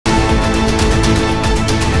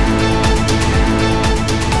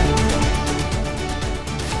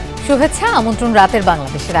শুভেচ্ছা আমন্ত্রণ রাতের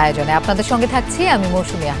বাংলাদেশের আয়োজনে আপনাদের সঙ্গে থাকছি আমি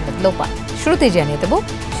মৌসুমী আহমেদ লোপা। শুরুতেই জানিয়ে দেব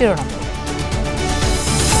শিরোনাম।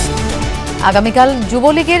 আগামীকাল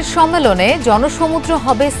যুবলীগের সম্মেলনে জনসমুদ্র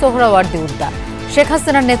হবে সোহরাওয়ার্দী উদ্যান। শেখ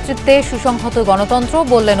হাসিনার নেতৃত্বে সুসংহত গণতন্ত্র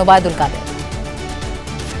বললেন ওবায়দুল কাদের।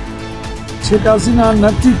 শেখ হাসিনার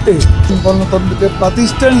নেতৃত্বে গণতন্ত্রকে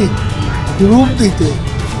প্রাতিষ্ঠানিক রূপ দিতে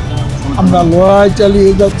আমরা লড়াই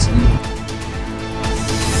চালিয়ে যাচ্ছি।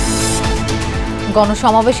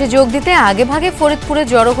 গণসমাবেশে যোগ দিতে আগেভাগে ফরিদপুরে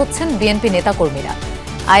জড়ো হচ্ছেন বিএনপি নেতাকর্মীরা।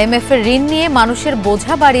 আইএমএফের ঋণ নিয়ে মানুষের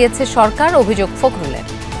বোঝা বাড়িয়েছে সরকার, অভিযোগ ফখরুলের।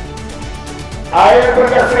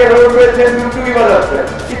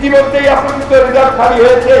 ইতিমধ্যেই আপনাদের রিজার্ভ খালি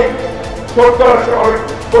হয়েছে,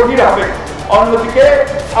 অন্যদিকে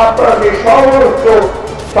আপনারা সেই সমস্ত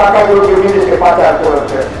টাকাগুলোকে বিদেশে পাচার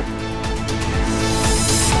করেছেন।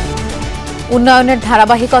 উন্নয়নের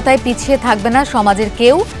ধারাবাহিকতায় পিছিয়ে থাকবে না সমাজের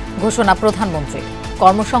কেউ, ঘোষণা প্রধানমন্ত্রীর।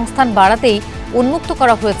 কর্মসংস্থান বাড়াতেই উন্মুক্ত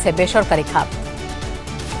করা হয়েছে বেসরকারি খাত।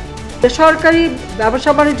 বেসরকারি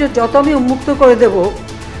ব্যবসা বাণিজ্য যত আমি উন্মুক্ত করে দেব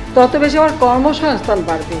তত বেশি আমার কর্মসংস্থান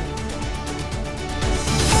বাড়বে।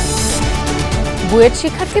 বুয়েট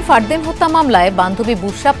শিক্ষার্থী ফারদিন হত্যা মামলায় বান্ধবী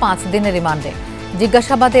বুশরা 5 দিনের রিমান্ডে।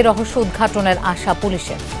 জিজ্ঞাসাবাদে রহস্য উদ্ঘাটনের আশা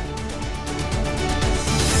পুলিশের।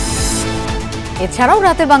 এছাড়াও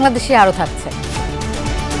রাতের বাংলাদেশে আরও থাকছে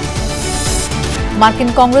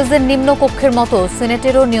মার্কিন কংগ্রেসের নিম্ন কক্ষের মতো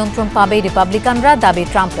সিনেটেরও নিয়ন্ত্রণ পাবে রিপাবলিকানরা, দাবি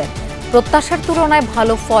ট্রাম্পের। প্রত্যাশার তুলনায়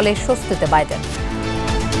ভালো ফলে স্বস্তিতে বাইডেন।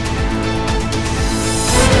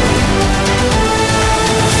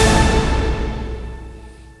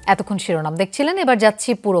 এতক্ষণ শিরোনাম দেখছিলেন, এবার যাচ্ছি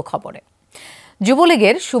পুরো খবরে।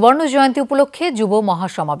 যুবলীগের সুবর্ণ জয়ন্তী উপলক্ষে যুব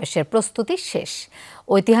মহাসমাবেশের প্রস্তুতি শেষ।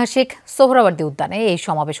 ঐতিহাসিক সোহরাওয়ার্দী উদ্যানে এই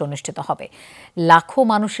সমাবেশ অনুষ্ঠিত হবে। লাখো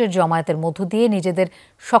মানুষের জমায়েতের মধ্য দিয়ে নিজেদের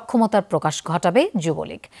সক্ষমতার প্রকাশ ঘটাবে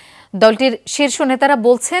যুবলীগ। দলটির শীর্ষ নেতারা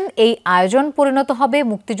বলছেন এই আয়োজন পরিণত হবে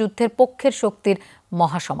মুক্তিযুদ্ধের পক্ষের শক্তির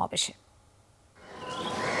মহাসমাবেশে।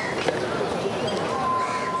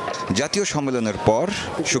 জাতীয় সম্মেলনের পর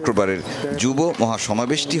শুক্রবারের যুব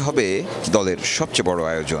মহাসমাবেশটি হবে দলের সবচেয়ে বড়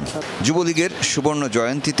আয়োজন। যুবলীগের সুবর্ণ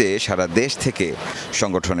জয়ন্তীতে সারা দেশ থেকে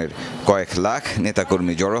সংগঠনের কয়েক লাখ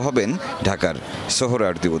নেতাকর্মী জড়ো হবেন ঢাকার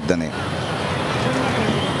সোহরাওয়ার্দী উদ্যানে।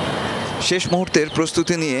 শেষ মুহূর্তের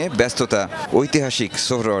প্রস্তুতি নিয়ে ব্যস্ততা ঐতিহাসিক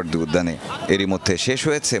সোহরাওয়ার্দী উদ্যানে। এরই মধ্যে শেষ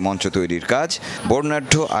হয়েছে মঞ্চ তৈরির কাজ।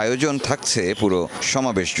 বর্ণাঢ্য আয়োজন থাকছে পুরো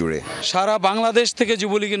সমাবেশ জুড়ে। সারা বাংলাদেশ থেকে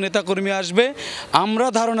যুবলীগের নেতাকর্মী আসবে। আমরা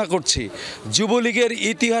ধারণা করছি যুবলীগের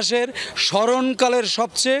ইতিহাসের স্মরণকালের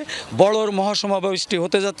সবচেয়ে বড় মহাসমাবেশটি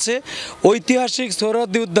হতে যাচ্ছে। ঐতিহাসিক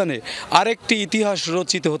সোহরাওয়ার্দী উদ্যানে আরেকটি ইতিহাস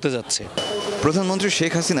রচিত হতে যাচ্ছে। প্রধানমন্ত্রী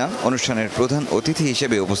শেখ হাসিনা অনুষ্ঠানের প্রধান অতিথি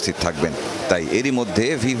হিসেবে উপস্থিত থাকবেন। তাই এরই মধ্যে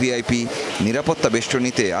ভিভিআইপি নিরাপত্তা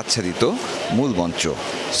বেষ্টনীতে আচ্ছাদিত মূল মঞ্চ।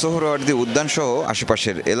 সোহরাওয়ার্দী উদ্যানসহ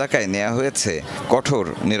আশেপাশের এলাকায় নেওয়া হয়েছে কঠোর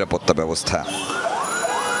নিরাপত্তা ব্যবস্থা।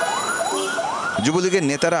 যুবলীগের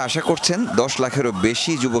নেতারা আশা করছেন 10 লাখেরও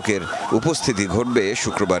বেশি যুবকের উপস্থিতি ঘটবে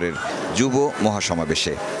শুক্রবারের যুব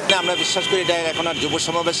মহাসমাবেশে। আমরা বিশ্বাস করি এটা এখন আর যুব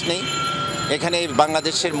সমাবেশ নেই, এখানে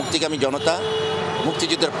বাংলাদেশের মুক্তিগামী জনতা,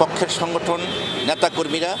 মুক্তিযুদ্ধের পক্ষের সংগঠন,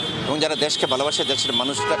 নেতাকর্মীরা এবং যারা দেশকে ভালোবাসে, দেশের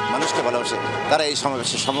মানুষকে ভালোবাসে, তারা এই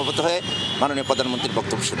সমাবেশে সমবেত হয়ে মাননীয় প্রধানমন্ত্রীর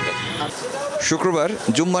বক্তব্য শুনবেন। শুক্রবার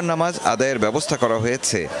জুম্মার নামাজ আদায়ের ব্যবস্থা করা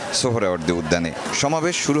হয়েছে সোহরাওয়ার্দী উদ্যানে।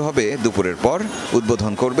 সমাবেশ শুরু হবে দুপুরের পর।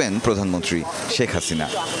 উদ্বোধন করবেন প্রধানমন্ত্রী শেখ হাসিনা।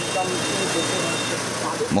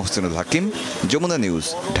 মোহসিনুল হাকিম, Jamuna news,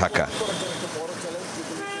 Dhaka.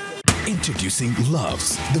 Introducing Loves,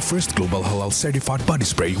 the first global halal certified body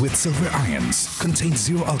spray with silver ions. Contains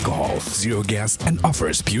zero alcohol, zero gas, and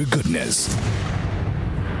offers pure goodness.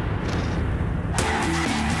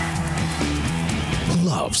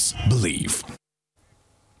 Loves, believe.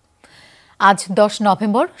 আজ 10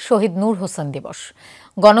 নভেম্বর শহীদ নূর হোসেন দিবস।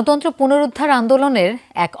 গণতন্ত্র পুনরুদ্ধার আন্দোলনের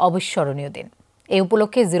এক অবিস্মরণীয় দিন। এই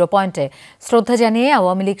উপলক্ষে 0 পয়েন্টে শ্রদ্ধা জানিয়ে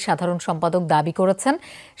আওয়ামী লীগ সাধারণ সম্পাদক দাবি করেছেন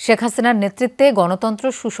শেখ হাসিনার নেতৃত্বে গণতন্ত্র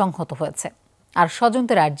সুসংহত হয়েছে। আর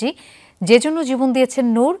স্বজনদের আর্জি, যে জন্য জীবন দিয়েছেন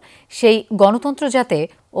নূর, সেই গণতন্ত্র যাতে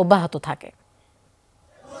অব্যাহত থাকে।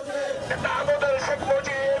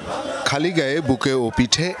 খালি গায়ে বুকে ও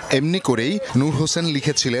পিঠে এমনি করেই নূর হোসেন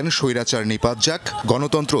লিখেছিলেন স্বৈরাচার নিপাত যাক,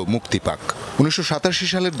 গণতন্ত্র মুক্তি পাক। 1987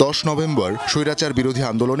 সালের 10 নভেম্বর স্বৈরাচার বিরোধী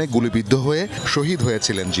আন্দোলনে গুলিবিদ্ধ হয়ে শহীদ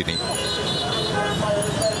হয়েছিলেন যিনি।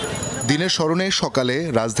 দিনের স্মরণে সকালে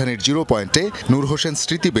রাজধানীর 0 পয়েন্টে নূর হোসেন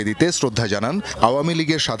স্মৃতিবেদিতে শ্রদ্ধা জানান আওয়ামী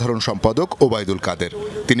লীগের সাধারণ সম্পাদক ওবায়দুল কাদের।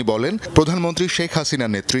 তিনি বলেন, প্রধানমন্ত্রী শেখ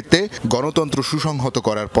হাসিনার নেতৃত্বে গণতন্ত্র সুসংহত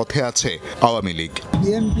করার পথে আছে আওয়ামী লীগ।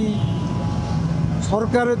 বিএনপি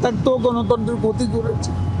সরকারে থাকতেও গণতন্ত্রের ক্ষতি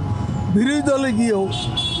করেছে, বিরোধী দলে গিয়েও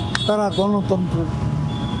তারা গণতন্ত্রের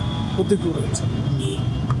ক্ষতি করেছে।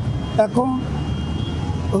 এখন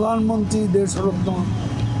প্রধানমন্ত্রী দেশরত্ন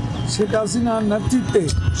শেখ হাসিনার নেতৃত্বে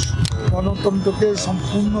গণতন্ত্রকে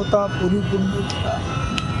সম্পূর্ণতা পরিপূর্ণতা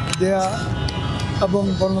দেয়া এবং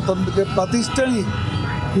গণতন্ত্রকে প্রাতিষ্ঠানিক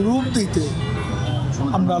রূপ দিতে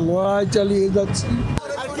আমরা লড়াই চালিয়ে যাচ্ছি।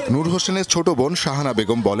 নূর হোসেনের ছোট বোন শাহানা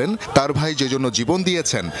বেগম বলেন, তার ভাই যে জন্য জীবন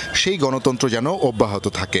দিয়েছেন সেই গণতন্ত্র যেন অব্যাহত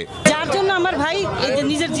থাকে। যার জন্য আমার ভাই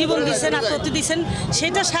নিজের জীবন দিচ্ছেন, আত্মহত্যা দিচ্ছেন,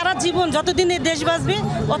 সেটা সারা জীবন যতদিন এই দেশ বাঁচবে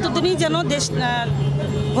ততদিনই যেন দেশ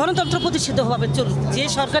গণতন্ত্র প্রতিষ্ঠিতভাবে চলুক। যে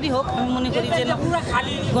সরকারি হোক, আমি মনে করি যেন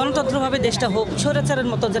গণতন্ত্রভাবে দেশটা হোক, স্বৈরাচারের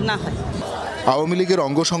মতো যে না হয়। আওয়ামী লীগের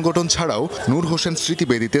অঙ্গ সংগঠন ছাড়াও নূর হোসেন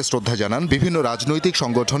স্মৃতিবেদিতে শ্রদ্ধা জানান বিভিন্ন রাজনৈতিক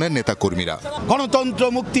সংগঠনের নেতাকর্মীরা। গণতন্ত্র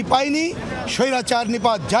মুক্তি পায়নি, স্বৈরাচার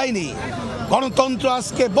নিপাত যায়নি, গণতন্ত্র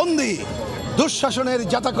আজকে বন্দী, দুঃশাসনের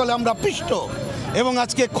জাতাকলে আমরা পিষ্ট। এবং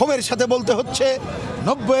আজকে ক্ষোভের সাথে বলতে হচ্ছে,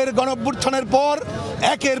 90-এর গণঅভ্যুত্থানের পর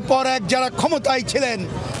একের পর এক যারা ক্ষমতায় ছিলেন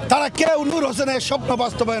তারা কেউ নূর হোসেনের স্বপ্ন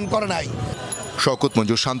বাস্তবায়ন করে নাই। শওকত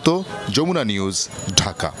মঞ্জুর শান্ত, যমুনা নিউজ,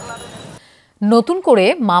 ঢাকা। নতুন করে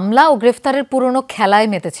মামলা ও গ্রেফতারের পুরনো খেলায়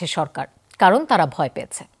মেতেছে সরকার, কারণ তারা ভয়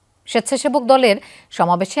পেয়েছে। স্বেচ্ছাসেবক দলের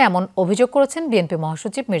সমাবেশে এমন অভিযোগ করেছেন বিএনপি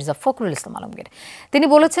মহাসচিব মির্জা ফখরুল ইসলাম আলমগীর। তিনি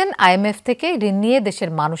বলেছেন, IMF থেকে ঋণ নিয়ে দেশের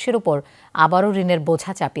মানুষের উপর আবারও ঋণের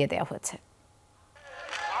বোঝা চাপিয়ে দেওয়া হয়েছে।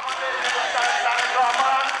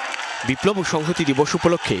 বিপ্লব ও সংহতি দিবস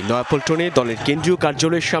উপলক্ষে নয়াপল্টনে দলের কেন্দ্রীয়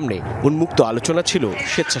কার্যালয়ের সামনে উন্মুক্ত আলোচনা ছিল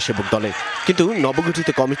স্বেচ্ছাসেবক দলের। কিন্তু নবগঠিত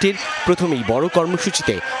কমিটির প্রথমেই বড়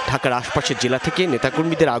কর্মসূচিতে ঢাকার আশপাশের জেলা থেকে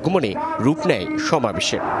নেতাকর্মীদের আগমনে রূপ নেয়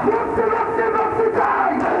সমাবেশে।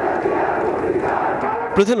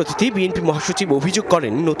 প্রধান অতিথি বিএনপি মহাসচিব অভিযোগ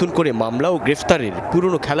করেন, নতুন করে মামলা ও গ্রেফতারের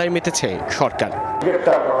পুরনো খেলায় মেতেছে সরকার।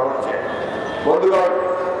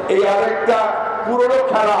 এই আরেকটা পুরনো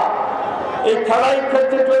খেলা, এই খেলাই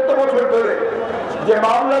খেলছে 14 বছর ধরে, যে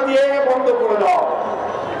মামলা দিয়ে বন্ধ করে দাও,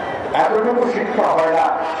 এতটুকু শিক্ষা হয় না।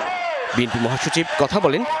 বিএনপি মহাসচিব কথা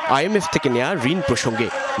বলেন IMF থেকে নেওয়া ঋণ প্রসঙ্গে।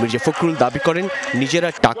 মির্জা ফখরুল দাবি করেন, নিজেরা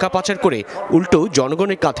টাকা পাচার করে উল্টো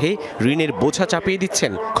জনগণের কাঁধে ঋণের বোঝা চাপিয়ে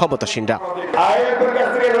দিচ্ছেন ক্ষমতাসীনরা। IMF-এর কাছ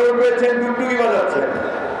থেকে লোন পেয়েছেন, ডুবডুবি বাজাচ্ছেন।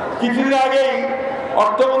 কিছুদিন আগেই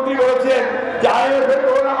অর্থমন্ত্রী বলেছেন যে IMF-এর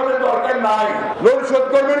লোন আমাদের দরকার নাই, লোন শোধ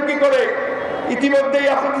করবেন কি করে? ইতিমধ্যেই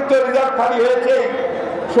আপনাদের তো রিজার্ভ খালি হয়েছে,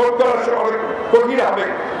 শোধ করা অনেক কঠিন হবে।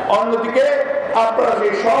 অন্যদিকে আপনারা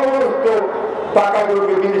সেই সমস্ত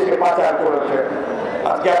টাকাগুলোকে বিদেশে পাচার করেছেন।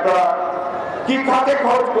 আজকে আপনারা কি খাতে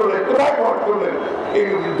খরচ করলেন, কোথায় খরচ করলেন,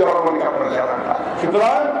 এইগুলো জনগণকে আপনারা জানান না।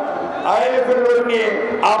 সুতরাং IMF-এর লোন নিয়ে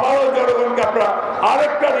আবারও জনগণকে আপনারা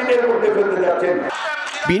আরেকটা ঋণের মধ্যে ফেলতে যাচ্ছেন।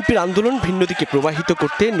 বিএনপির আন্দোলন ভিন্ন দিকে প্রবাহিত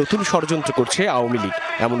করতে নতুন ষড়যন্ত্র করছে আওয়ামী লীগ,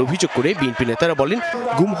 এমন অভিযোগ করে বিএনপি নেতারা বলেন,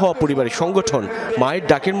 গুম হওয়া পরিবারের সংগঠন মায়ের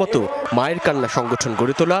ডাকের মতো মায়ের কান্না সংগঠন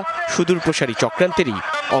গড়ে তোলা সুদূর প্রসারী চক্রান্তেরই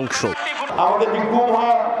অংশ। আমাদের যে গুম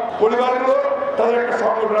হওয়া পরিবারগুলো, তাদের একটা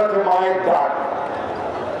সংগঠন আছে মায়ের ডাক,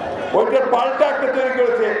 ওইটার পাল্টা একটা তৈরি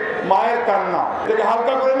করেছে মায়ের কান্না। এটাকে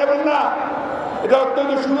হালকা করে নেবেন না, এটা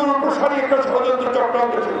অত্যন্ত সুদূর প্রসারী একটা ষড়যন্ত্র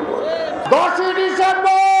চক্রান্ত শুরু করে। 10ই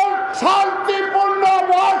ডিসেম্বর শান্তিপূর্ণ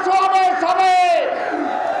মহাসমাবেশ হবে,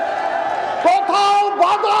 কোথাও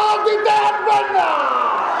বাধা দিতে পারবেন না,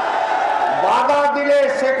 বাধা দিলে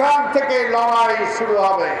সেখান থেকে লড়াই শুরু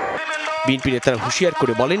হবে। বিএনপি নেতারা হুঁশিয়ার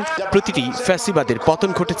করে বলেন, প্রতিটি ফ্যাসিবাদের পতন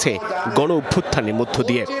ঘটেছে গণ অভ্যুত্থানের মধ্য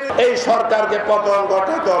দিয়ে। এই সরকারকে পতন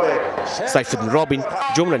ঘটাতে হবে। সাইফুদ্দিন রবিন,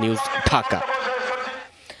 যমুনা নিউজ, ঢাকা।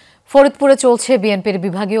 ফরিদপুরে চলছে বিএনপির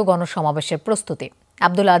বিভাগীয় গণসমাবেশের প্রস্তুতি।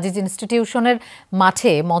 আব্দুল আজিজ ইনস্টিটিউশনের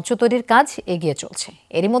মাঠে মঞ্চ তৈরির কাজ এগিয়ে চলছে।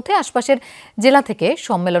 এরই মধ্যে আশপাশের জেলা থেকে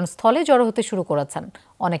সম্মেলন স্থলে জড়ো হতে শুরু করেছেন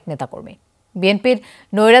অনেক নেতাকর্মী। বিএনপির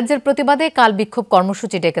নৈরাজ্যের প্রতিবাদে কাল বিক্ষোভ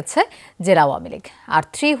কর্মসূচি ডেকেছে জেলা আওয়ামী লীগ। আর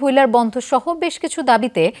 3 হুইলার বন্ধ সহ বেশ কিছু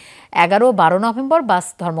দাবিতে 11 ও 12 নভেম্বর বাস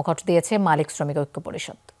ধর্মঘট দিয়েছে মালিক শ্রমিক ঐক্য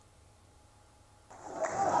পরিষদ।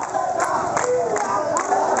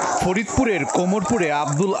 ফরিদপুরের কোমরপুরে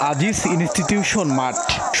আব্দুল আজিজ ইনস্টিটিউশন মাঠ।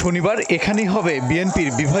 শনিবার এখানেই হবে বিএনপির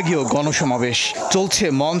বিভাগীয় গণসমাবেশ। চলছে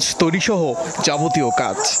মঞ্চ তৈরিসহ যাবতীয়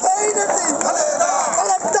কাজ।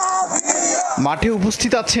 মাঠে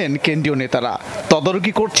উপস্থিত আছেন কেন্দ্রীয় নেতারা,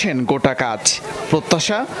 তদারকি করছেন গোটা কাজ।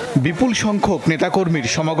 প্রত্যাশা, বিপুল সংখ্যক নেতাকর্মীর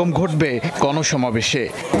সমাগম ঘটবে গণসমাবেশে।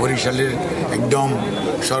 বরিশালের একদম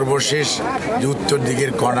সর্বশেষ যে উত্তর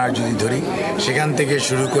দিকের কর্নার যদি ধরি, সেখান থেকে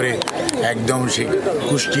শুরু করে একদম সে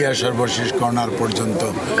কুষ্টিয়ার সর্বশেষ কর্নার পর্যন্ত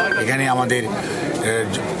এখানে আমাদের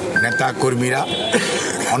নেতা কর্মীরা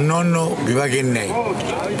অন্য অন্য বিভাগের ন্যায়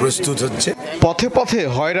প্রস্তুত হচ্ছে। পথে পথে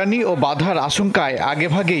হয়রানি ও বাধার আশঙ্কায়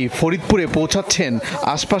আগেভাগেই ফরিদপুরে পৌঁছাচ্ছেন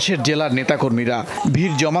আশপাশের জেলার নেতাকর্মীরা।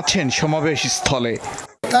 ভিড় জমাচ্ছেন সমাবেশ স্থলে।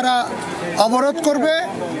 তারা অবরোধ করবে,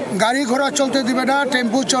 গাড়ি ঘোড়া চলতে দিবে না,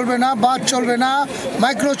 টেম্পু চলবে না, বাস চলবে না,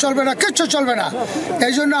 মাইক্রো চলবে না, কিচ্ছু চলবে না।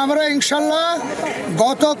 এই জন্য আমরা ইনশাল্লাহ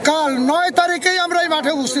গতকাল 9 তারিখেই আমরা এই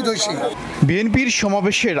মাঠে উপস্থিত হয়েছি। বিএনপির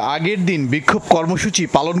সমাবেশের আগের দিন বিক্ষোভ কর্মসূচি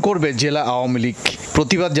পালন করবে জেলা আওয়ামী লীগ।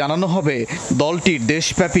 প্রতিবাদ জানানো হবে দলটির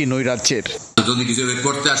দেশব্যাপী নৈরাজ্যের। যদি কিছু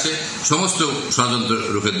করতে আসে সমস্ত ষড়যন্ত্র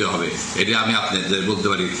রুখে দেওয়া হবে, এটা আমি আপনাদের বলতে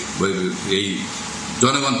পারি। এই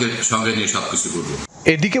জনগণকে সঙ্গে নিয়ে সবকিছু করবো।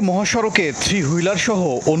 এদিকে মহাসড়কে 3 হুইলার সহ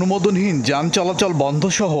অনুমোদনহীন যান চলাচল বন্ধ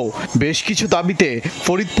সহ বেশ কিছু দাবিতে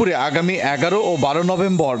ফরিদপুরে আগামী 11 ও 12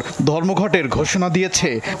 নভেম্বর ধর্মঘটের ঘোষণা দিয়েছে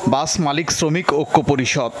বাস মালিক শ্রমিক ঐক্য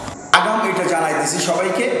পরিষদ। আগাম এটা জানাই দিয়েছি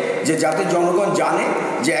সবাইকে যে যাতে জনগণ জানে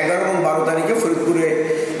যে 11 এবং 12 তারিখে ফরিদপুরে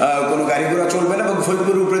কোনো গাড়ি ঘোড়া চলবে না এবং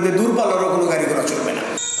ফরিদপুরের উপরে দূরপাল্লারও কোনো গাড়ি ঘোড়া চলবে না।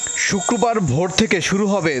 শুক্রবার ভোর থেকে শুরু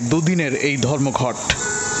হবে দুদিনের এই ধর্মঘট।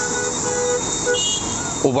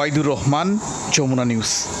 ওবায়দুর রহমান, যমুনা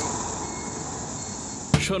নিউজ।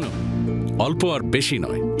 শোনো, অল্প আর বেশি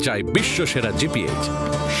নয়, চাই বিশ্ব সেরা জিপিএইচ।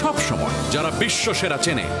 সব সময় যারা বিশ্ব সেরা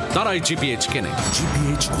চেনে তারাই জিপিএইচ কেনে।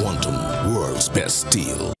 GPH quantum, world's best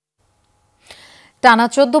still. টানা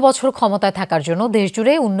 14 বছর ক্ষমতায় থাকার জন্য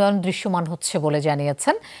দেশজুড়ে উন্নয়ন দৃশ্যমান হচ্ছে বলে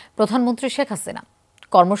জানিয়েছেন প্রধানমন্ত্রী শেখ হাসিনা।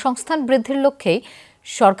 কর্মসংস্থান বৃদ্ধির লক্ষ্যেই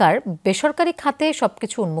সরকার বেসরকারি খাতে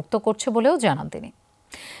সবকিছু উন্মুক্ত করছে বলেও জানান তিনি।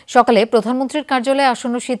 সকালে প্রধানমন্ত্রীর কার্যালয়ে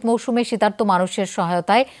আসন্ন শীত মৌসুমে শীতার্ত মানুষের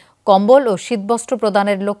সহায়তায় কম্বল ও শীতবস্ত্র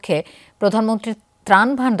প্রদানের লক্ষ্যে প্রধানমন্ত্রীর ত্রাণ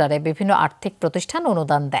ভাণ্ডারে বিভিন্ন আর্থিক প্রতিষ্ঠান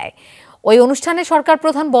অনুদান দেয়। ওই অনুষ্ঠানে সরকার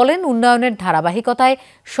প্রধান বলেন, উন্নয়নের ধারাবাহিকতায়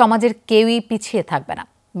সমাজের কেউই পিছিয়ে থাকবে না।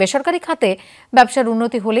 বেসরকারি খাতে ব্যবসার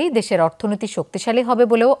উন্নতি হলেই দেশের অর্থনীতি শক্তিশালী হবে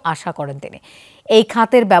বলেও আশা করেন তিনি। এই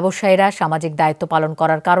খাতের ব্যবসায়ীরা সামাজিক দায়িত্ব পালন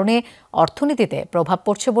করার কারণে অর্থনীতিতে প্রভাব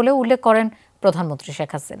পড়ছে বলেও উল্লেখ করেন প্রধানমন্ত্রী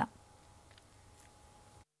শেখ হাসিনা।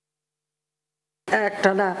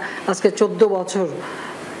 একটানা আজকে 14 বছর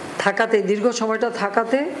থাকাতে, দীর্ঘ সময়টা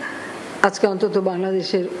থাকাতে আজকে অন্তত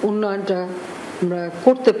বাংলাদেশের উন্নয়নটা আমরা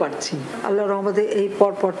করতে পারছি। আল্লাহর রহমতে এই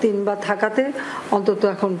পরপর 3 বার থাকাতে অন্তত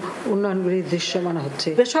এখন উন্নয়নগুলি দৃশ্যমান হচ্ছে।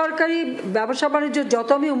 বেসরকারি ব্যবসা বাণিজ্য যত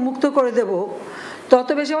আমি উন্মুক্ত করে দেব তত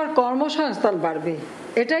বেশি আমার কর্মসংস্থান বাড়বে।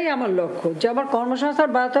 এটাই আমার লক্ষ্য, যে আমার কর্মসংস্থান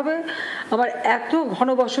বাড়াতে হবে। আমার এত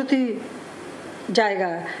ঘনবসতি জায়গা,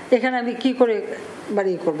 এখানে আমি কি করে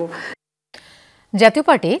বাড়িয়ে করব। জাতীয়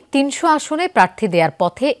পার্টি 300 আসনে প্রার্থী দেওয়ার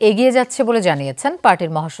পথে এগিয়ে যাচ্ছে বলে জানিয়েছেন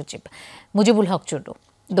পার্টির মহাসচিব মুজিবুল হক চুন্নু।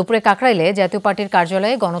 দুপুরে কাকরাইলে জাতীয় পার্টির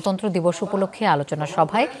কার্যালয়ে গণতন্ত্র দিবস উপলক্ষে আলোচনা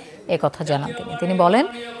সভায় একথা জানান তিনি বলেন,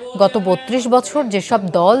 গত 32 বছর যেসব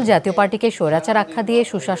দল জাতীয় পার্টিকে স্বৈরাচার আখ্যা দিয়ে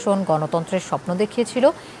সুশাসন, গণতন্ত্রের স্বপ্ন দেখিয়েছিল,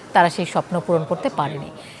 তারা সেই স্বপ্ন পূরণ করতে পারেনি।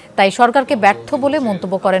 তাই সরকারকে ব্যর্থ বলে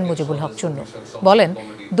মন্তব্য করেন মুজিবুল হক চুন্নু। বলেন,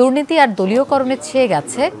 দুর্নীতি আর দলীয়করণে ছেয়ে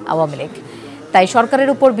গেছে আওয়ামী লীগ। তাই সরকারের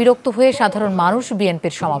উপর বিরক্ত হয়ে সাধারণ মানুষ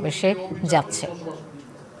বিএনপির সমাবেশে যাচ্ছে।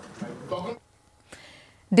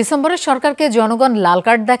 ডিসেম্বরে সরকারকে জনগণ লাল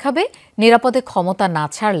কার্ড দেখাবে, নিরাপদে ক্ষমতা না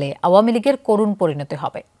ছাড়লে আওয়ামী লীগের করুণ পরিণতি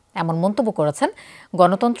হবে, এমন মন্তব্য করেছেন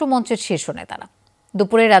গণতন্ত্র মঞ্চের শীর্ষ নেতারা।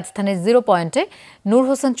 দুপুরে রাজধানীর 0 পয়েন্টে নূর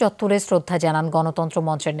হোসেন চত্বরে শ্রদ্ধা জানান গণতন্ত্র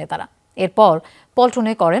মঞ্চের নেতারা। এরপর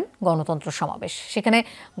পল্টনে করেন গণতন্ত্র সমাবেশ। সেখানে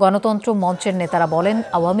গণতন্ত্র মঞ্চের নেতারা বলেন,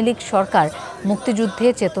 আওয়ামী লীগ সরকার মুক্তিযুদ্ধে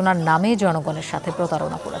চেতনার নামে জনগণের সাথে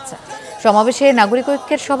প্রতারণা করেছে। সমাবেশে নাগরিক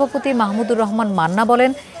ঐক্যের সভাপতি মাহমুদুর রহমান মান্না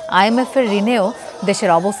বলেন, IMF-এর ঋণেও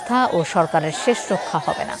দেশের অবস্থা ও সরকারের শেষ রক্ষা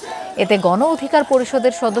হবে না। এতে গণ অধিকার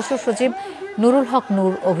পরিষদের সদস্য সচিব নুরুল হক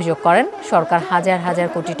নূর অভিযোগ করেন, সরকার হাজার হাজার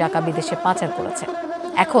কোটি টাকা বিদেশে পাচার করেছে।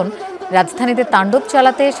 এখন রাজধানীতে তাণ্ডব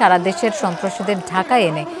চালাতে সারা দেশের সন্ত্রাসীদের ঢাকায়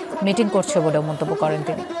এনে মিটিং করছে বলেও মন্তব্য করেন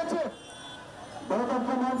তিনি।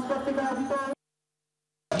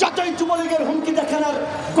 যতই যুবলীগের হুমকি দেখান আর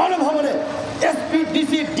গণভবনে এসপি,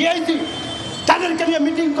 ডিসি, ডিআইজি তাদেরকে নিয়ে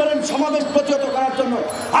মিটিং করেন সমাবেশ প্রতিহত করার জন্য,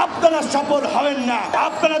 আপনারা সফল হবেন না।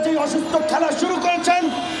 আপনারা যে অসুস্থ খেলা শুরু করেছেন,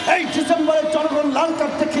 এই ডিসেম্বরের জনগণ লাল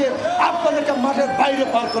কার্ড থেকে আপনাদেরকে মাঠের বাইরে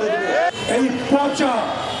পার করে দেবে। এই পচা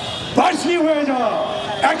বাসি হয়ে যাওয়া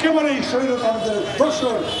একেবারেই স্বৈরতন্ত্রের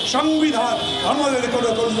দোষর সংবিধান আমাদের কোনো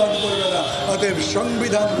কল্যাণ করবে না। অতএব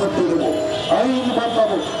সংবিধান করতে দেবো, আইন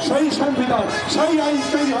পাল্টাবো, সেই সংবিধান, সেই আইন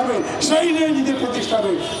তৈরি হবে, সেই নীতি প্রতিষ্ঠা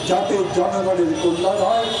হবে, যাতে জনগণের কল্যাণ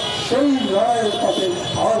হয়। সেই লড়াইয়ের পথে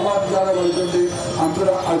আহ্বান জানাবার জন্য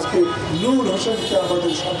আমরা আজকে নূর হোসেনকে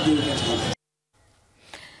আমাদের সামনে রেখেছি।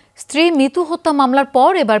 স্ত্রী মিতু হত্যা মামলার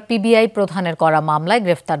পর এবার পিবিআই প্রধানের করা মামলায়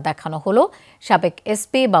গ্রেফতার দেখানো হলো সাবেক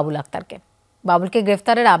এসপি বাবুল আক্তারকে। বাবুলকে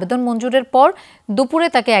গ্রেফতারের আবেদন মঞ্জুরের পর দুপুরে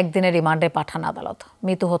তাকে একদিনের রিমান্ডে পাঠান আদালত।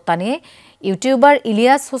 মিতু হত্যা নিয়ে ইউটিউবার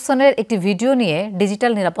ইলিয়াস হোসেনের একটি ভিডিও নিয়ে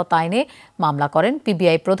ডিজিটাল নিরাপত্তা আইনে মামলা করেন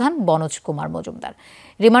পিবিআই প্রধান বনোজ কুমার মজুমদার।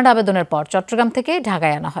 রিমান্ড আবেদনের পর চট্টগ্রাম থেকে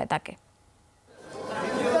ঢাকায় আনা হয় তাকে।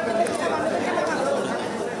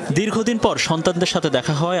 দীর্ঘদিন পর সন্তানদের সাথে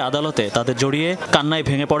দেখা হয় আদালতে তাদের জড়িয়ে কান্নায়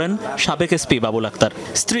ভেঙে পড়েন সাবেক এসপি বাবুল আক্তার।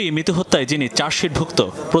 স্ত্রী মৃত্যু হত্যায় যিনি চার্জশিটভুক্ত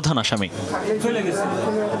প্রধান আসামি।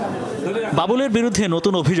 বাবুলের বিরুদ্ধে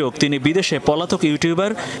নতুন অভিযোগ, তিনি বিদেশে পলাতক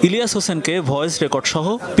ইউটিউবার ইলিয়াস হোসেনকে ভয়েস রেকর্ড সহ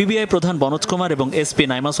পিবিআই প্রধান বনজ কুমার এবং এসপি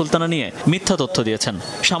নাইমা সুলতানা নিয়ে মিথ্যা তথ্য দিয়েছেন।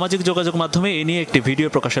 সামাজিক যোগাযোগ মাধ্যমে এ নিয়ে একটি ভিডিও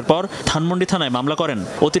প্রকাশের পর ধানমন্ডি থানায় মামলা করেন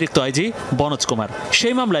অতিরিক্ত আইজি বনজ কুমার।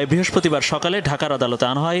 সেই মামলায় বৃহস্পতিবার সকালে ঢাকার আদালতে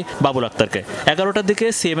আনা হয় বাবুল আক্তারকে। 11টার দিকে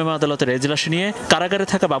সিএমএম আদালতের এজলাস নিয়ে কারাগারে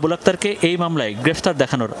থাকা বাবুল আক্তারকে এই মামলায় গ্রেফতার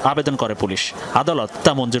দেখানোর আবেদন করে পুলিশ। আদালত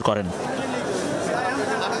তা মঞ্জুর করেন।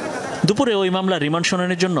 দুপুরে ওই মামলা রিমান্ড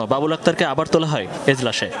শুনানির জন্য বাবুল আক্তারকে আবার তোলা হয়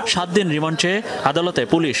এজলাসে। 7 দিন রিমান্ড চেয়ে আদালতে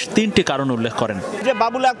পুলিশ 3টি কারণ উল্লেখ করেন। যে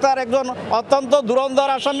বাবুল আক্তার একজন অত্যন্ত ধুরন্ধর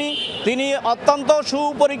আসামি, তিনি অত্যন্ত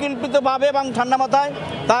সুপরিকল্পিতভাবে এবং ঠান্ডা মাথায়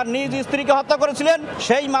তার নিজ স্ত্রীকে হত্যা করেছিলেন।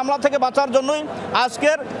 সেই মামলা থেকে বাঁচার জন্যই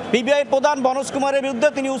আজকের পিবিআই প্রধান বনজ কুমারের বিরুদ্ধে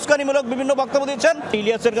তিনি উস্কানিমূলক বিভিন্ন বক্তব্য দিয়েছেন।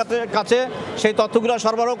 ইলিয়াসের কাছে সেই তথ্যগুলো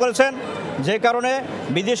সরবরাহ করেছেন, যে কারণে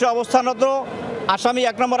বিদেশে অবস্থানরত আসামি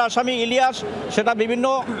 1 নম্বর আসামি ইলিয়াস সেটা বিভিন্ন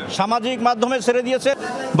সামাজিক মাধ্যমে ছেড়ে দিয়েছে।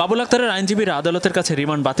 বাবুল আক্তারের আইনজীবীরা আদালতের কাছে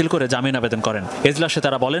রিমান্ড বাতিল করে জামিন আবেদন করেন। এজলাসে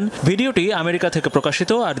তারা বলেন, ভিডিওটি আমেরিকা থেকে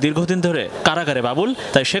প্রকাশিত আর দীর্ঘদিন ধরে কারাগারে বাবুল,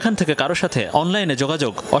 তাই সেখান থেকে কারোর সাথে অনলাইনে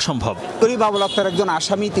যোগাযোগ অসম্ভব। বাবুল আক্তার একজন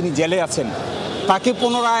আসামি, তিনি জেলে আছেন, তাকে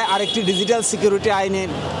পুনরায় আরেকটি ডিজিটাল সিকিউরিটি আইনের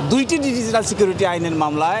 2টি ডিজিটাল সিকিউরিটি আইনের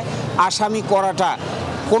মামলায় আসামি করাটা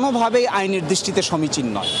কোনোভাবেই আইনের দৃষ্টিতে সমীচীন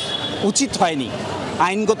নয়, উচিত হয়নি।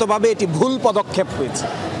 আইনগতভাবে এটি ভুল পদক্ষেপ হয়েছে।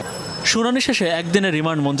 শুনানি শেষে 1 দিনের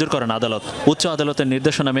রিমান্ড মঞ্জুর করেন আদালত। উচ্চ আদালতের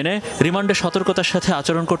নির্দেশনা মেনে রিমান্ডে সতর্কতার সাথে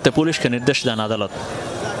আচরণ করতে পুলিশকে নির্দেশ দেন আদালত।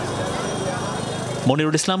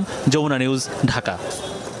 মনিরুল ইসলাম, যমুনা নিউজ, ঢাকা।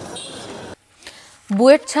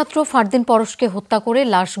 বুয়েট ছাত্র ফারদিন পরশকে হত্যা করে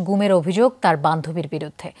লাশ গুমের অভিযোগ তার বান্ধবীর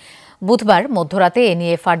বিরুদ্ধে। বুধবার মধ্যরাতে এ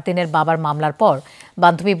নিয়ে ফারদিনের বাবার মামলার পর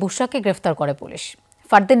বান্ধবী বুশরাকে গ্রেফতার করে পুলিশ।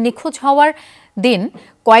 ফারদিন নিখোঁজ হওয়ার দিন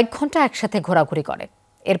কয়েক ঘন্টা একসাথে ঘোরাঘুরি করে।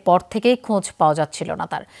 এরপর থেকেই খোঁজ পাওয়া যাচ্ছিল না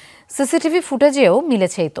তার। সিসিটিভি ফুটেজেও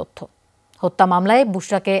মিলেছে এই তথ্য। হত্যা মামলায়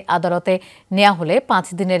বুশরাকে আদালতে নেওয়া হলে 5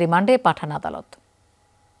 দিনের রিমান্ডে পাঠান আদালত।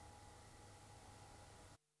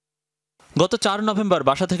 গত 4 নভেম্বর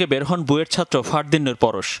বাসা থেকে বের হন বুয়েট ছাত্র ফারদিন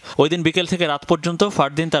পরশ। ওই দিন বিকেল থেকে রাত পর্যন্ত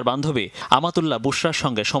ফারদিন তার বান্ধবী আমাতুল্লাহ বুশরার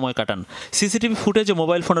সঙ্গে সময় কাটান। সিসিটিভি ফুটেজে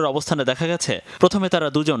মোবাইল ফোনের অবস্থানে দেখা গেছে, প্রথমে তারা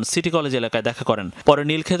দুজন সিটি কলেজ এলাকায় দেখা করেন, পরে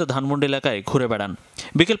নীলক্ষেত ধানমন্ডি এলাকায় ঘুরে বেড়ান।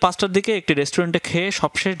 বিকেল 5টার দিকে একটি রেস্টুরেন্টে খেয়ে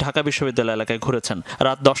সবশেষ ঢাকা বিশ্ববিদ্যালয় এলাকায় ঘুরেছেন।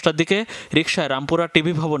 রাত 10টার দিকে রিকশায় রামপুরা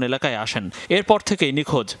টিভি ভবন এলাকায় আসেন। এরপর থেকেই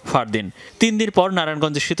নিখোঁজ ফারদিন। 3 দিন পর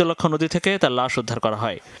নারায়ণগঞ্জের শীতলক্ষ্যা নদী থেকে তার লাশ উদ্ধার করা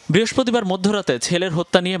হয়। বৃহস্পতিবার মধ্যরাতে ছেলের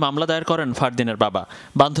হত্যা নিয়ে মামলা দায়ের করেন ফারদিনের বাবা।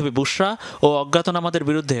 বান্ধবী বুশরা ও অজ্ঞাতনামাদের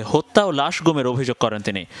বিরুদ্ধে হত্যা ও লাশ গুমের অভিযোগ করেন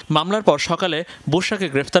তিনি। মামলার পর সকালে বুশরাকে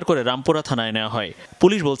গ্রেফতার করে রামপুরা থানায় নেওয়া হয়।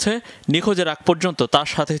 পুলিশ বলছে, নিখোঁজের আগ পর্যন্ত তার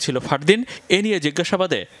সাথে ছিল ফারদিন। এ নিয়ে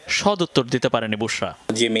জিজ্ঞাসাবাদে সদ উত্তর দিতে পারেনি বুশরা।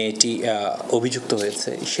 যে মেয়েটি অভিযুক্ত হয়েছে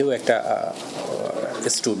সেও একটা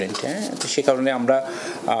স্টুডেন্ট, তো সে কারণে আমরা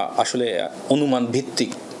আসলে অনুমান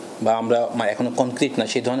ভিত্তিক বা আমরা এখনো কনক্রিট না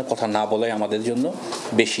সেই ধরনের কথা না বলাই আমাদের জন্য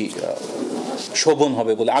বেশি শোভন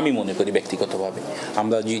হবে বলে আমি মনে করি ব্যক্তিগতভাবে।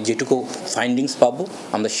 আমরা যেটুকু ফাইন্ডিংস পাবো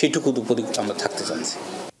আমরা সেটুকুর উপরই আমরা থাকতে চাচ্ছি।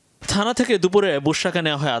 থানা থেকে দুপুরে বুশরাকে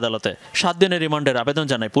নেওয়া হয় আদালতে। 7 দিনের রিমান্ডের আবেদন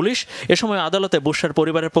জানায় পুলিশ। এ সময় আদালতে বুশরার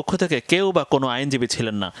পরিবারের পক্ষ থেকে কেউ বা কোনো আইনজীবী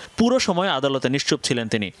ছিলেন না। পুরো সময় আদালতে নিশ্চুপ ছিলেন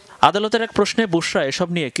তিনি। আদালতের এক প্রশ্নে বুশরা এসব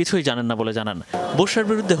নিয়ে কিছুই জানেন না বলে জানান। বুশরার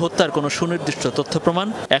বিরুদ্ধে হত্যার কোনো সুনির্দিষ্ট তথ্য প্রমাণ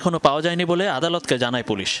এখনো পাওয়া যায়নি বলে আদালতকে জানায়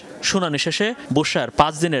পুলিশ। শুনানি শেষে বুশরার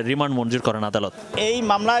 5 দিনের রিমান্ড মঞ্জুর করেন আদালত। এই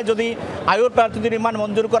মামলায় যদি আয়ুর প্রার্থী রিমান্ড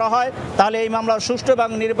মঞ্জুর করা হয় তাহলে এই মামলার সুষ্ঠু এবং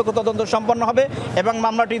নিরপেক্ষ তদন্ত সম্পন্ন হবে এবং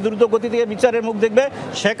মামলাটি দ্রুত গতিতে বিচারের মুখ দেখবে।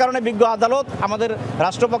 সে কারণে বিজ্ঞ আদালত আমাদের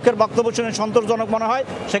রাষ্ট্রপক্ষের বক্তব্য শুনে সন্তোষজনক মনে হয়।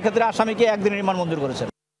 সেক্ষেত্রে আসামিকে 1 দিনের রিমান্ড মঞ্জুর করেছেন।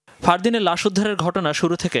 ফারদিনের লাশ উদ্ধারের ঘটনা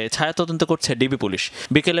শুরু থেকে ছায়া তদন্ত করছে ডিবি পুলিশ।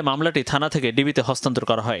 বিকেলে মামলাটি থানা থেকে ডিবিতে হস্তান্তর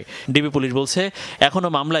করা হয়। ডিবি পুলিশ বলছে, এখনো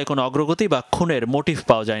মামলায় কোনো অগ্রগতি বা খুনের মোটিভ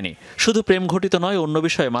পাওয়া যায়নি। শুধু প্রেম ঘটিত নয়, অন্য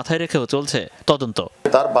বিষয়ে মাথায় রেখেও চলছে তদন্ত।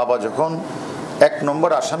 তার বাবা যখন 1 নম্বর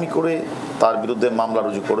আসামি করে তার বিরুদ্ধে মামলা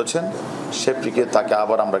রুজু করেছেন, সেপ্রিকে তাকে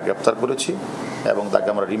আবার আমরা গ্রেপ্তার করেছি এবং তাকে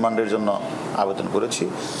আমরা রিমান্ডের জন্য আবেদন করেছি।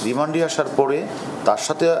 রিমান্ডে আসার পরে তার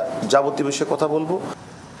সাথে যাবতীয় বিষয়ে কথা বলবো।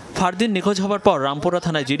 ফারদিন নিখোঁজ হওয়ার পর রামপুরা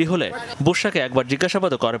থানায় জিডি হলে বুশরাকে একবার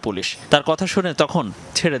জিজ্ঞাসাবাদও করে পুলিশ। তার কথা শুনে তখন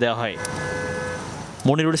ছেড়ে দেওয়া হয়।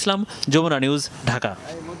 মনিরুল ইসলাম, যমুনা নিউজ, ঢাকা।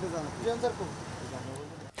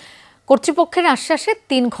 কর্তৃপক্ষের আশ্বাসে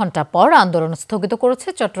 3 ঘণ্টা পর আন্দোলন স্থগিত করেছে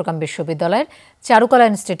চট্টগ্রাম বিশ্ববিদ্যালয়ের চারুকলা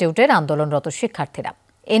ইনস্টিটিউটের আন্দোলনরত শিক্ষার্থীরা।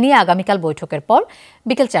 এ নিয়ে আগামীকাল বৈঠকের পর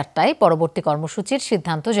বিকেল 4টায় পরবর্তী কর্মসূচির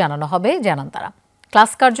সিদ্ধান্ত জানানো হবে জানান তারা।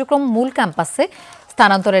 ক্লাস কার্যক্রম মূল ক্যাম্পাসে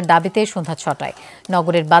স্থানান্তরের দাবিতে সন্ধ্যা ৬টায়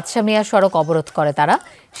নগরের বাদশা মিয়া সড়ক অবরোধ করে তারা।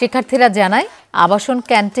 শিক্ষার্থীরা জানায়, আবাসন,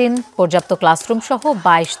 ক্যান্টিন, পর্যাপ্ত ক্লাসরুম সহ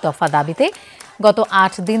 ২২ দফা দাবিতে গত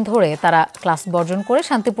 ৮ দিন ধরে তারা ক্লাস বর্জন করে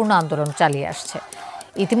শান্তিপূর্ণ আন্দোলন চালিয়ে আসছে।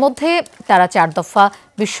 ইতিমধ্যে তারা ৪ দফা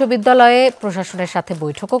বিশ্ববিদ্যালয়ে প্রশাসনের সাথে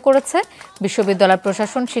বৈঠকও করেছে। বিশ্ববিদ্যালয়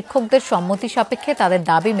প্রশাসন শিক্ষকদের সম্মতি সাপেক্ষে তাদের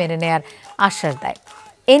দাবি মেনে নেয়ার আশ্বাস দেয়।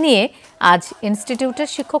 এ নিয়ে আজ ইনস্টিটিউটের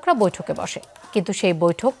শিক্ষকরা বৈঠকে বসে, কিন্তু সেই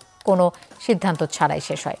বৈঠক কোনো সিদ্ধান্ত ছাড়াই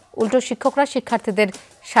শেষ হয়। উল্টো শিক্ষকরা শিক্ষার্থীদের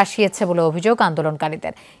শাসিয়েছে বলে অভিযোগ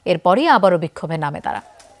আন্দোলনকারীদের। এরপরই আবারও বিক্ষোভে নামে তারা।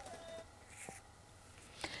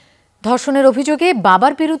 ধর্ষণের অভিযোগে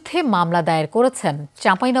বাবার বিরুদ্ধে মামলা দায়ের করেছেন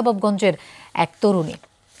চাঁপাইনবাবগঞ্জের এক তরুণী।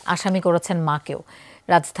 আসামি করেছেন মাকেও।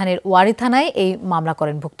 রাজধানীর ওয়ারী থানায় এই মামলা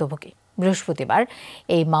করেন ভুক্তভোগী। বৃহস্পতিবার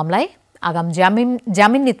এই মামলায় আগাম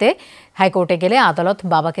জামিন নিতে হাইকোর্টে গেলে আদালত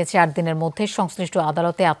বাবাকে ৪ দিনের মধ্যে সংশ্লিষ্ট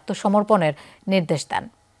আদালতে আত্মসমর্পণের নির্দেশ দেন।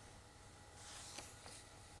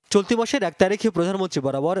 চলতি মাসের ১ তারিখে প্রধানমন্ত্রী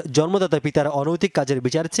বরাবর জন্মদাতা পিতার অনৈতিক কাজের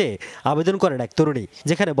বিচার চেয়ে আবেদন করেন এক তরুণী,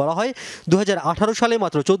 যেখানে বলা হয় ২০১৮ সালে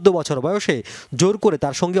মাত্র ১৪ বছর বয়সে জোর করে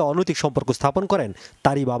তার সঙ্গে অনৈতিক সম্পর্ক স্থাপন করেন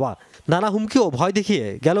তারই বাবা। নানা হুমকি ও ভয় দেখিয়ে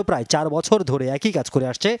গেল প্রায় ৪ বছর ধরে একই কাজ করে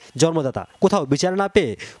আসছে জন্মদাতা। কোথাও বিচার না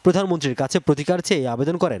পেয়ে প্রধানমন্ত্রীর কাছে প্রতিকার চেয়ে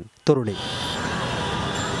আবেদন করেন তরুণী।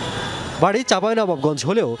 বাড়ি চাঁপাইনবাবগঞ্জ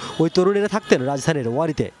হলেও ওই তরুণীরা থাকতেন রাজধানীর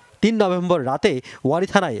ওয়ারীতে। ৩ নভেম্বর রাতে ওয়ারী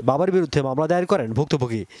থানায় বাবার বিরুদ্ধে মামলা দায়ের করেন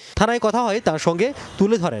ভুক্তভোগী। থানায় কথা হয় তার সঙ্গে,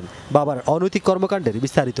 তুলে ধরেন বাবার অনৈতিক কর্মকাণ্ডের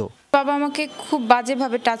বিস্তারিত। বাবা আমাকে খুব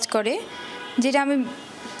বাজেভাবে টাচ করে, যেটা আমি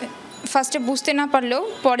ফার্স্টে বুঝতে না পারলেও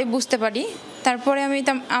পরে বুঝতে পারি। তারপরে আমি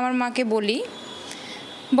আমার মাকে বলি,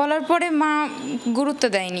 বলার পরে মা গুরুত্ব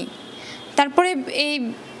দেয়নি। তারপরে এই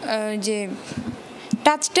যে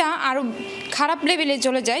টাচটা আরও খারাপ লেভেলে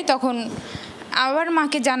চলে যায়, তখন আবার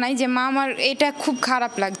মাকে জানাই যে মা, আমার এটা খুব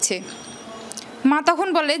খারাপ লাগছে। মা তখন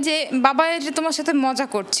বলে যে বাবা এটা তোমার সাথে মজা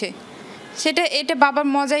করছে, এটা বাবার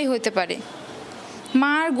মজাই হতে পারে।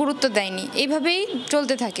 মা আর গুরুত্ব দেয়নি, এইভাবেই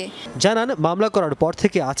চলতে থাকে। জানান, মামলা করার পর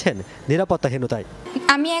থেকে আছেন নিরাপত্তাহীনতায়।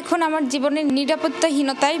 আমি এখন আমার জীবনের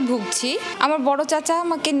নিরাপত্তাহীনতায় ভুগছি। আমার বড় চাচা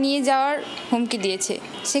আমাকে নিয়ে যাওয়ার হুমকি দিয়েছে।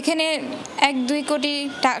 সেখানে ১-২ কোটি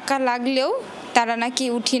টাকা লাগলেও তারা নাকি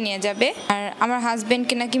উঠিয়ে নিয়ে যাবে, আর আমার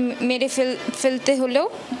হাজবেন্ডকে নাকি মেরে ফেলতে হলেও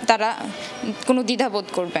তারা কোনো দ্বিধাবোধ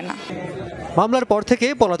করবে না। মামলার পর থেকে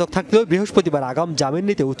পলাতক থাকলেও বৃহস্পতিবার আগাম জামিন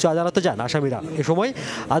নিতে উচ্চ আদালতে যান আসামিরা। এ সময়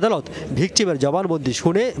আদালত ভিকটিমের জবানবন্দি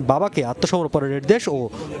শুনে বাবাকে আত্মসমর্পণের নির্দেশ ও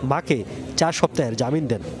মাকে ৪ সপ্তাহের জামিন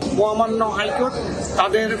দেন। মহামান্য হাইকোর্ট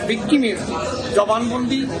তাদের ভিকটিমের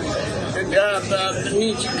জবানবন্দি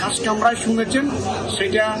নিজ খাস কামরায় শুনেছেন।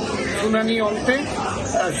 সেটা শুনানি অন্তে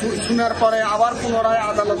শোনার পরে আবার পুনরায়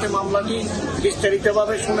আদালতে মামলাটি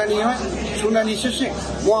বিস্তারিতভাবে শুনানি হয়। শুনানি শেষে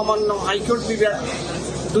মহামান্য হাইকোর্ট বিভাগ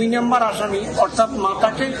 ২ নম্বর আসামি অর্থাৎ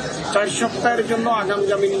মাতাকে ৪ সপ্তাহের জন্য আগাম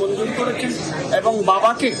জামিন মঞ্জুর করেছেন এবং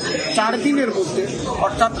বাবাকে ৪ দিনের মধ্যে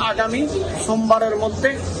অর্থাৎ আগামী সোমবারের মধ্যে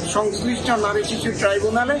সংশ্লিষ্ট নারী শিশু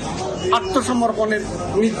ট্রাইব্যুনালে আত্মসমর্পণের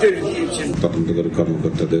নির্দেশ দিয়েছেন। তদন্তকারী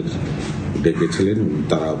কর্মকর্তাদের ডেকেছিলেন,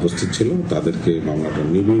 তারা উপস্থিত ছিল। তাদেরকে মামলাটা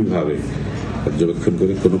নিবিড়ভাবে পর্যবেক্ষণ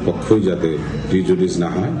করে কোনো পক্ষই যাতে প্রিজুডিস না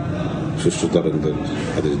হয় সুষ্ঠু তদন্তের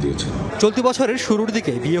আদেশ দিয়েছে। চলতি বছরের শুরুর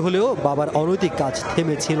দিকে বিয়ে হলেও বাবার অনৈতিক কাজ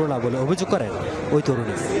থেমে ছিল না বলে অভিযোগ করেন ওই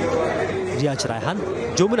তরুণী। রিয়াজ রায়হান,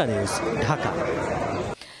 যমুনা নিউজ, ঢাকা।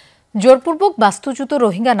 জোরপূর্বক বাস্তুচ্যুত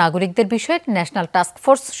রোহিঙ্গা নাগরিকদের বিষয়ে ন্যাশনাল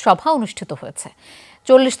টাস্কফোর্স সভা অনুষ্ঠিত হয়েছে।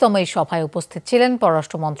 ৪০তম এই সভায় উপস্থিত ছিলেন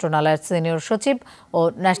পররাষ্ট্র মন্ত্রণালয়ের সিনিয়র সচিব ও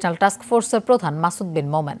ন্যাশনাল টাস্কফোর্সের প্রধান মাসুদ বিন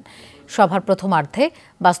মোমেন। সভার প্রথমার্ধে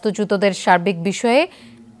বাস্তুচ্যুতদের সার্বিক বিষয়ে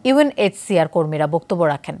ইউএনএইচসিআর কর্মীরা বক্তব্য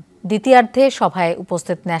রাখেন। দ্বিতীয়ার্ধে সভায়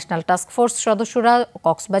উপস্থিত ন্যাশনাল টাস্কফোর্স সদস্যরা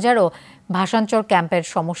কক্সবাজার ও ভাসানচর ক্যাম্পের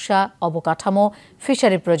সমস্যা, অবকাঠামো,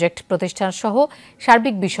 ফিশারি প্রজেক্ট প্রতিষ্ঠান সহ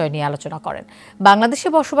সার্বিক বিষয় নিয়ে আলোচনা করেন। বাংলাদেশে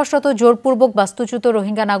বসবাসরত জোরপূর্বক বাস্তুচ্যুত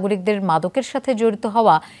রোহিঙ্গা নাগরিকদের মাদকের সাথে জড়িত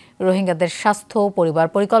হওয়া, রোহিঙ্গাদের স্বাস্থ্য, পরিবার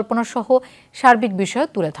পরিকল্পনা সহ সার্বিক বিষয়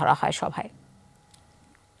তুলে ধরা হয় সভায়।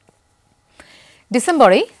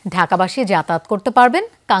 ডিসেম্বরেই ঢাকাবাসী যাতায়াত করতে পারবেন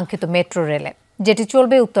কাঙ্ক্ষিত মেট্রো রেলে, যেটি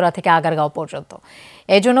চলবে উত্তরা থেকে আগারগাঁও পর্যন্ত।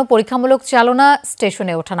 এজন্য পরীক্ষামূলক চালনা,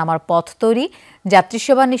 স্টেশনে ওঠানামার পথ তৈরি, যাত্রী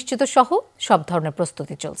সেবা নিশ্চিত সহ সব ধরনের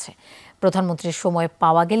প্রস্তুতি চলছে। প্রধানমন্ত্রীর সময়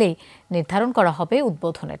পাওয়া গেলেই নির্ধারণ করা হবে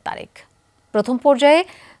উদ্বোধনের তারিখ। প্রথম পর্যায়ে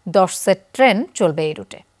 10 সেট ট্রেন চলবে এই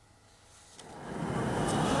রুটে।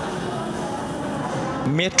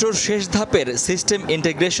 মেট্রোর শেষ ধাপের সিস্টেম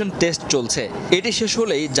ইন্টিগ্রেশন টেস্ট চলছে। এটি শেষ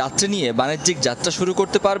হলেই যাত্রী নিয়ে বাণিজ্যিক যাত্রা শুরু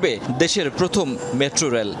করতে পারবে দেশের প্রথম মেট্রো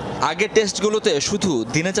রেল। আগের টেস্টগুলোতে শুধু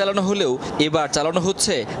দিনে চালানো হলেও এবার চালানো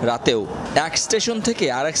হচ্ছে রাতেও। এক স্টেশন থেকে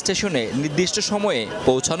আরেক স্টেশনে নির্দিষ্ট সময়ে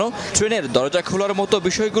পৌঁছানো, ট্রেনের দরজা খোলার মতো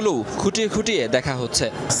বিষয়গুলো খুঁটিয়ে খুঁটিয়ে দেখা হচ্ছে।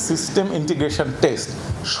 সিস্টেম ইন্টিগ্রেশন টেস্ট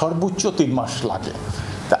সর্বোচ্চ 3 মাস লাগে।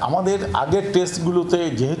 তা আমাদের আগের টেস্টগুলোতে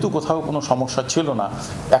যেহেতু কোথাও কোনো সমস্যা ছিল না,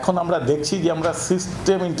 এখন আমরা দেখছি যে আমরা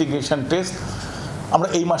সিস্টেম ইন্টিগ্রেশন টেস্ট আমরা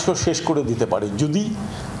এই মাসেও শেষ করে দিতে পারি যদি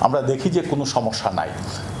আমরা দেখি যে কোনো সমস্যা নাই।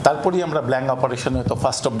 তারপরেই আমরা ব্ল্যাঙ্ক অপারেশনে তো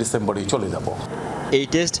 1 ডিসেম্বরেই চলে যাব। এই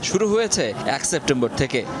টেস্ট শুরু হয়েছে 1 সেপ্টেম্বর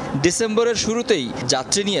থেকে। ডিসেম্বরের শুরুতেই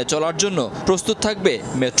যাত্রী নিয়ে চলার জন্য প্রস্তুত থাকবে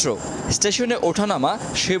মেট্রো। স্টেশনে ওঠানামা,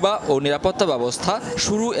 সেবা ও নিরাপত্তা ব্যবস্থা,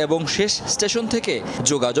 শুরু এবং শেষ স্টেশন থেকে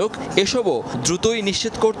যোগাযোগ, এসবও দ্রুতই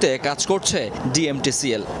নিশ্চিত করতে কাজ করছে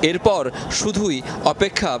ডিএমটিসিএল। এরপর শুধুই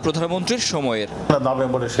অপেক্ষা প্রধানমন্ত্রীর সময়ের।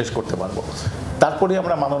 নভেম্বরে শেষ করতে পারবো। তারপরে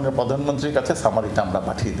আমরা মাননীয় প্রধানমন্ত্রীর কাছে সামারিটা আমরা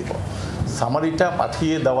পাঠিয়ে দেব। সামারিটা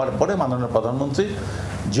পাঠিয়ে দেওয়ার পরে মাননীয় প্রধানমন্ত্রী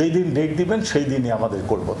যেই দিন ডেট দিবেন সেই দিনই আমাদের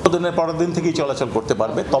করব। দিনের পরের দিন থেকেই চলাচল করতে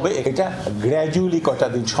পারবে, তবে এটা গ্র্যাজুয়ালি কয়টা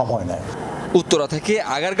দিন সময় নেয়। উত্তরা থেকে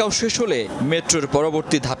আগারগাঁও শেষ হলে মেট্রোর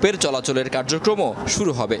পরবর্তী ধাপের চলাচলের কার্যক্রমও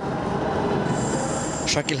শুরু হবে।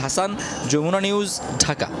 শাকিল হাসান, যমুনা নিউজ,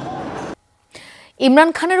 ঢাকা।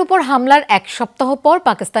 ইমরান খানের উপর হামলার 1 সপ্তাহ পর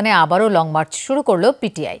পাকিস্তানে আবারও লং মার্চ শুরু করল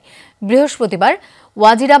পিটিআই। বৃহস্পতিবার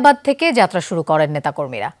ওয়াজিরাবাদ থেকে যাত্রা শুরু করেন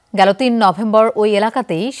নেতাকর্মীরা। গেল 3 নভেম্বর ওই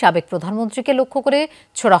এলাকাতেই সাবেক প্রধানমন্ত্রীকে লক্ষ্য করে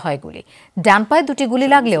ছোড়া হয় গুলি। ডান পায়ে 2টি গুলি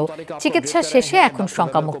লাগলেও চিকিৎসা শেষে এখন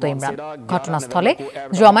শঙ্কামুক্ত ইমরান। ঘটনাস্থলে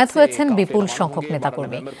জমায়েত হয়েছেন বিপুল সংখ্যক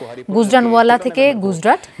নেতাকর্মী। গুজরানওয়ালা থেকে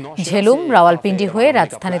গুজরাট, ঝেলুম, রাওয়ালপিন্ডি হয়ে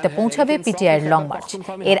রাজধানীতে পৌঁছাবে পিটিআইয়ের লং মার্চ।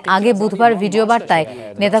 এর আগে বুধবার ভিডিও বার্তায়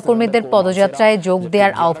নেতাকর্মীদের পদযাত্রায় যোগ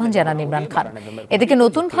দেওয়ার আহ্বান জানান ইমরান খান। এদিকে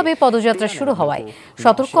নতুনভাবে পদযাত্রা শুরু হওয়ায়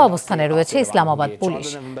সতর্ক অবস্থানে রয়েছে ইসলামাবাদ পুলিশ।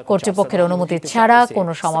 কর্তৃপক্ষের অনুমতি ছাড়া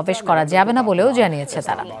কোনো সমাবেশ করা যাবে না বলেও জানিয়েছে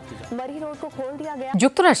তারা।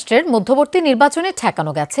 যুক্তরাষ্ট্রের মধ্যবর্তী নির্বাচনে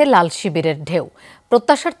ঠেকানো গেছে লাল শিবিরের ঢেউ।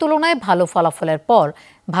 প্রত্যাশার তুলনায় ভালো ফলাফলের পর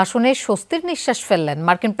ভাষণে স্বস্তির নিঃশ্বাস ফেললেন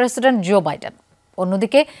মার্কিন প্রেসিডেন্ট জো বাইডেন।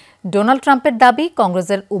 অন্যদিকে ডোনাল্ড ট্রাম্পের দাবি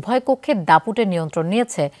কংগ্রেসের উভয় কক্ষের দাপুটে নিয়ন্ত্রণ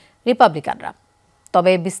নিয়েছে রিপাবলিকানরা।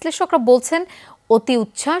 তবে বিশ্লেষকরা বলছেন অতি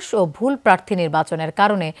উচ্ছ্বাস ও ভুল প্রার্থী নির্বাচনের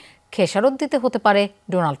কারণে খেসারত দিতে হতে পারে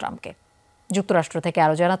ডোনাল্ড ট্রাম্পকে। যুক্তরাষ্ট্র থেকে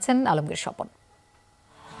আরও জানাচ্ছেন আলমগীর স্বপন।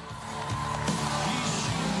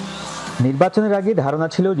 নির্বাচনের আগে ধারণা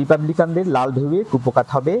ছিল রিপাবলিকানদের লাল ঢেউয়ে কুপোকাত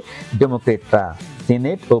হবে ডেমোক্রেটরা।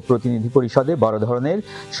 সিনেট ও প্রতিনিধি পরিষদে বড় ধরনের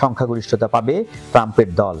সংখ্যাগরিষ্ঠতা পাবে ট্রাম্পের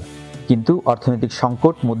দল। কিন্তু অর্থনৈতিক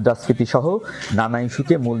সংকট, মুদ্রাস্ফীতি সহ নানা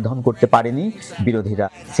ইস্যুকে মূলধন করতে পারেনি বিরোধীরা।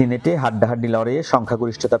 সিনেটে হাড্ডাহাড্ডি লড়াইয়ে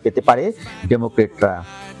সংখ্যাগরিষ্ঠতা পেতে পারে ডেমোক্রেটরা।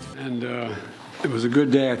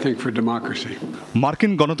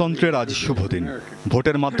 মার্কিন গণতন্ত্রের আজ শুভ দিন।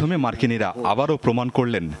 ভোটের মাধ্যমে মার্কিনীরা আবারও প্রমাণ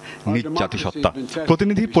করলেন নিজ জাতিসত্তা।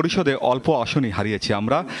 প্রতিনিধি পরিষদে অল্প আসনই হারিয়েছি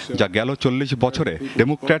আমরা, যা গেল 40 বছরে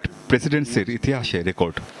ডেমোক্র্যাট প্রেসিডেন্সির ইতিহাসে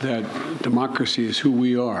রেকর্ড।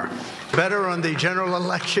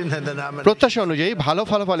 প্রত্যাশা অনুযায়ী ভালো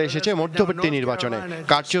ফলাফল এসেছে মধ্যবর্তী নির্বাচনে।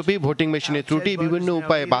 কারচুপি, ভোটিং মেশিনের ত্রুটি, বিভিন্ন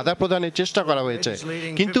উপায়ে বাধা প্রদানের চেষ্টা করা হয়েছে,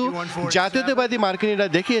 কিন্তু জাতীয়তাবাদী মার্কিনীরা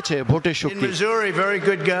দেখিয়েছে ভোটের শক্তি।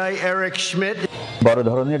 বড়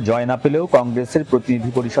ধরনের জয় না পেলেও কংগ্রেসের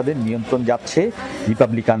প্রতিনিধি পরিষদের নিয়ন্ত্রণ যাচ্ছে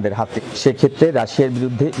রিপাবলিকানদের হাতে। সেক্ষেত্রে রাশিয়ার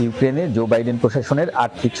বিরুদ্ধে ইউক্রেনে জো বাইডেন প্রশাসনের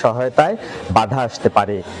আর্থিক সহায়তায় বাধা আসতে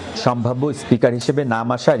পারে। সম্ভাব্য স্পিকার হিসেবে নাম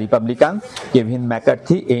আসা রিপাবলিকান কেভিন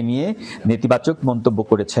ম্যাকার্থি এ নিয়ে নেতিবাচক মন্তব্য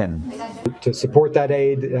করেছেন।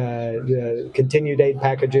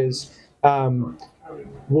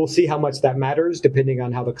 We'll see how much that matters depending on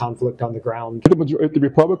how the conflict on the ground. If the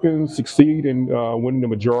Republicans succeed in winning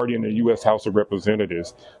the majority in the U.S. House of Representatives,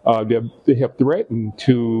 they have threatened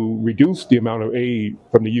to reduce the amount of aid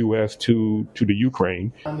from the U.S. to the Ukraine.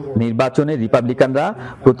 নির্বাচনে রিপাবলিকানরা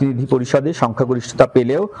প্রতিনিধি পরিষদে সংখ্যাগরিষ্ঠতা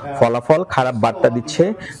পেলেও ফলাফল খারাপ বার্তা দিচ্ছে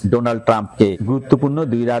Donald ট্রাম্পকে। গুরুত্বপূর্ণ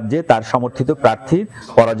 2 রাজ্যে তার সমর্থিত প্রার্থীর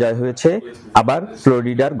পরাজয় হয়েছে। আবার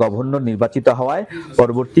ফ্লোরিডার গভর্নর নির্বাচিত হওয়ায়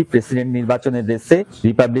পরবর্তী প্রেসিডেন্ট নির্বাচনের রেসে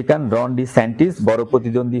রিপাবলিকান রন ডি স্যান্টিস বড়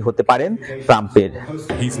প্রতিদ্বন্দ্বী হতে পারেন ট্রাম্পের।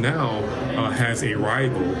 He's now has a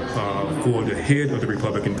rival for the head of the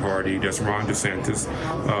Republican Party, that's Ron DeSantis.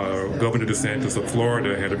 Governor DeSantis of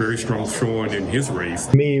Florida had a very strong showing in his race.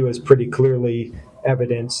 To me, it was pretty clearly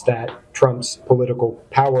evidence that Trump's political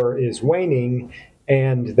power is waning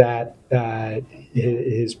and that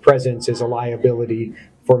his presence is a liability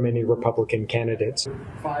for many Republican candidates.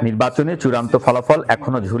 নির্বাচনে চূড়ান্ত ফলাফল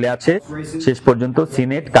এখনো ঝুলে আছে। শেষ পর্যন্ত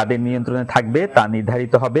senate কাদের নিয়ন্ত্রণে থাকবে তা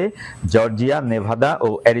নির্ধারিত হবে জর্জিয়া, নেভাদা ও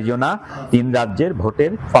অ্যারিজোনা 3 রাজ্যের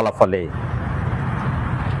ভোটের ফলাফলে।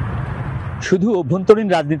 শুধু অভ্যন্তরীণ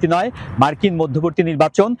রাজনীতি নয়, মার্কিন মধ্যবর্তী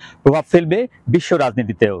নির্বাচন প্রভাব ফেলবে বিশ্ব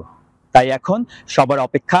রাজনীতিতেও। তাই এখন সবার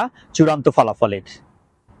অপেক্ষা চূড়ান্ত ফলাফলের।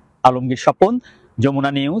 Alamgir Swapan,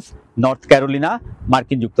 Jamuna news, north Carolina,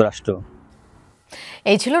 মার্কিন যুক্তরাষ্ট্র।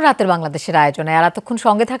 এই ছিল রাতের বাংলাদেশের আয়োজনে। আর এতক্ষণ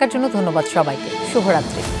সঙ্গে থাকার জন্য ধন্যবাদ সবাইকে।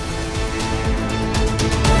 শুভরাত্রি।